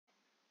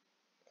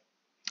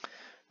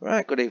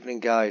Right, good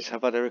evening guys.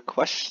 I've had a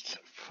request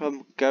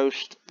from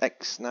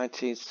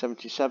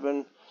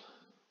Ghostx1977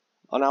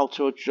 on how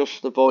to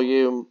adjust the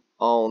volume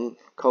on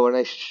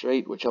Coronation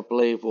Street, which I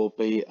believe will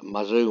be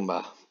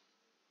Mazooma.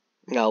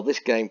 Now this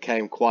game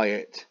came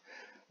quiet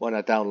when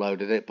I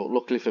downloaded it, but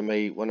luckily for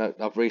me, when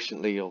I've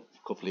recently, a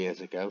couple of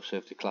years ago, so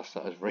if you class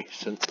that as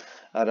recent,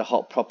 I had a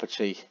hot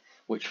property,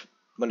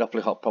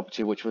 Monopoly hot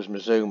property, which was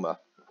Mazooma.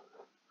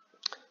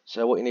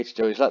 So what you need to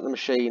do is let the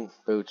machine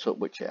boot up,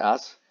 which it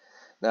has.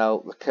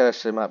 Now the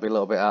cursor might be a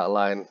little bit out of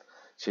line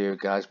to you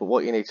guys, but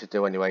what you need to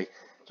do anyway,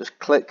 just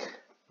click,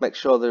 make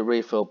sure the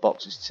refill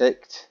box is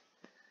ticked,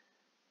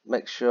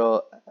 make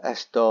sure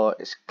S door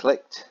is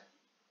clicked,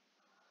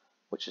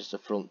 which is the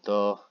front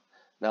door.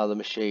 Now the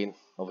machine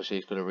obviously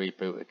is going to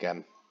reboot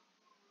again,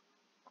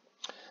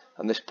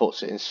 and this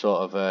puts it in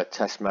sort of a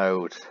test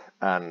mode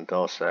and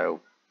also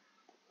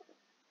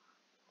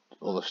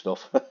other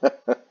stuff.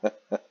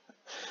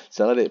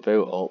 So let it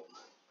boot up,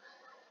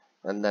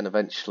 and then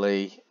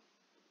eventually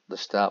the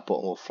start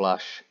button will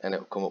flash and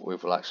it'll come up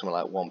with like something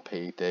like 1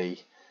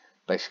 PD,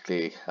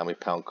 basically how many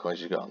pound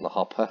coins you got on the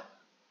hopper.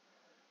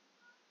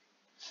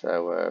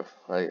 So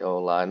let it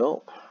all line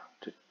up.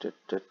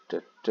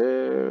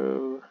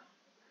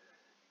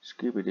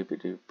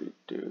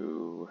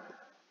 Scooby-dooby-dooby-doo.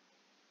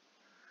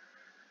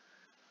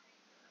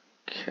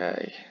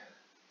 Okay,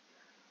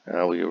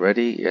 are we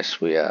ready? Yes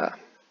we are.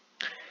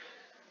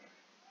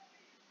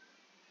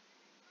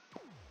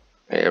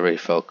 Yeah,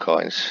 refill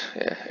coins.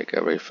 Yeah, here you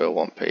go, refill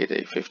 1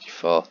 PD,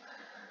 54.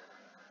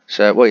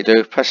 So what you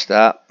do, press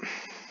start.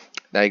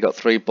 Now you got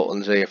 3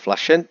 buttons here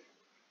flashing.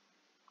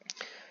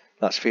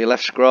 That's for your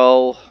left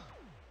scroll.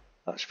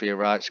 That's for your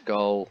right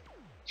scroll.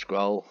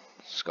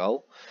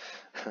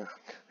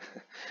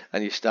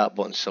 And your start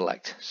button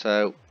select.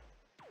 So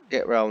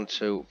get round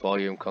to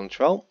volume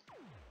control.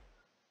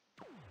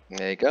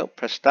 There you go,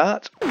 press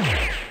start. And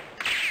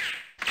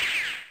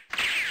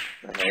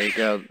there you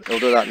go, it'll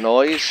do that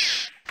noise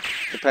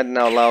depending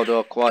how loud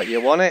or quiet you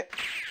want it.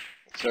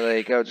 So there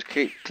you go, just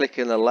keep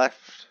clicking the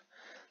left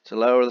to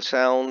lower the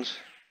sound.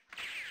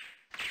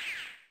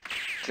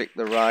 Click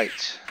the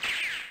right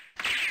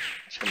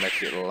to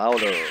make it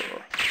louder.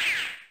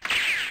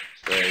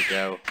 So there you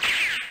go.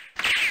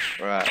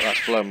 Right,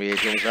 that's blown my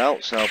eardrums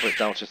out, so I'll put it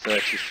down to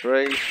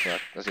 33,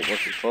 as it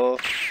was before.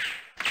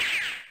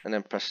 And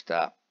then press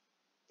start.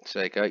 So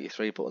there you go, your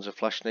 3 buttons are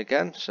flashing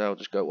again, so I'll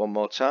just go one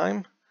more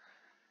time.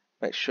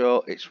 Make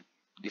sure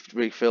you've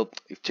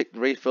ticked the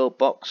refill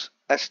box,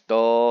 S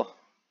door,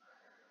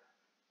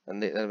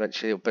 and then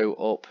eventually it'll boot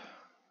up.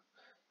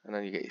 And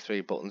then you get your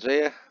 3 buttons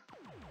here.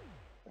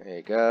 There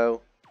you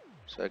go.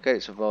 So get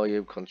it to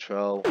volume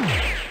control.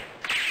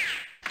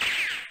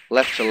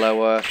 Left to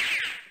lower.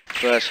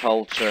 First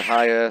hold to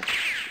higher,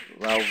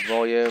 low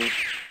volume.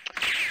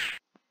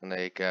 And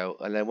there you go.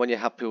 And then when you're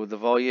happy with the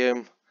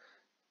volume,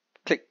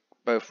 click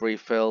both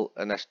refill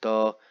and S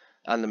door,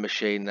 and the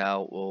machine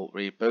now will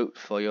reboot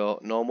for your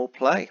normal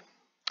play.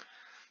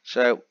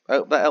 So I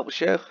hope that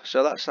helps you.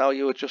 So that's how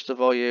you adjust the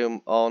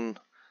volume on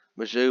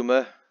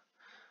Mazooma.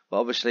 But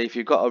obviously if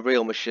you've got a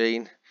real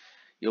machine,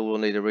 you will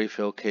need a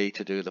refill key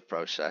to do the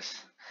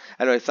process.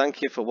 Anyway,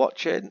 thank you for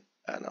watching,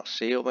 and I'll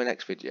see you in my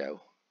next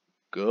video.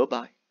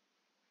 Goodbye.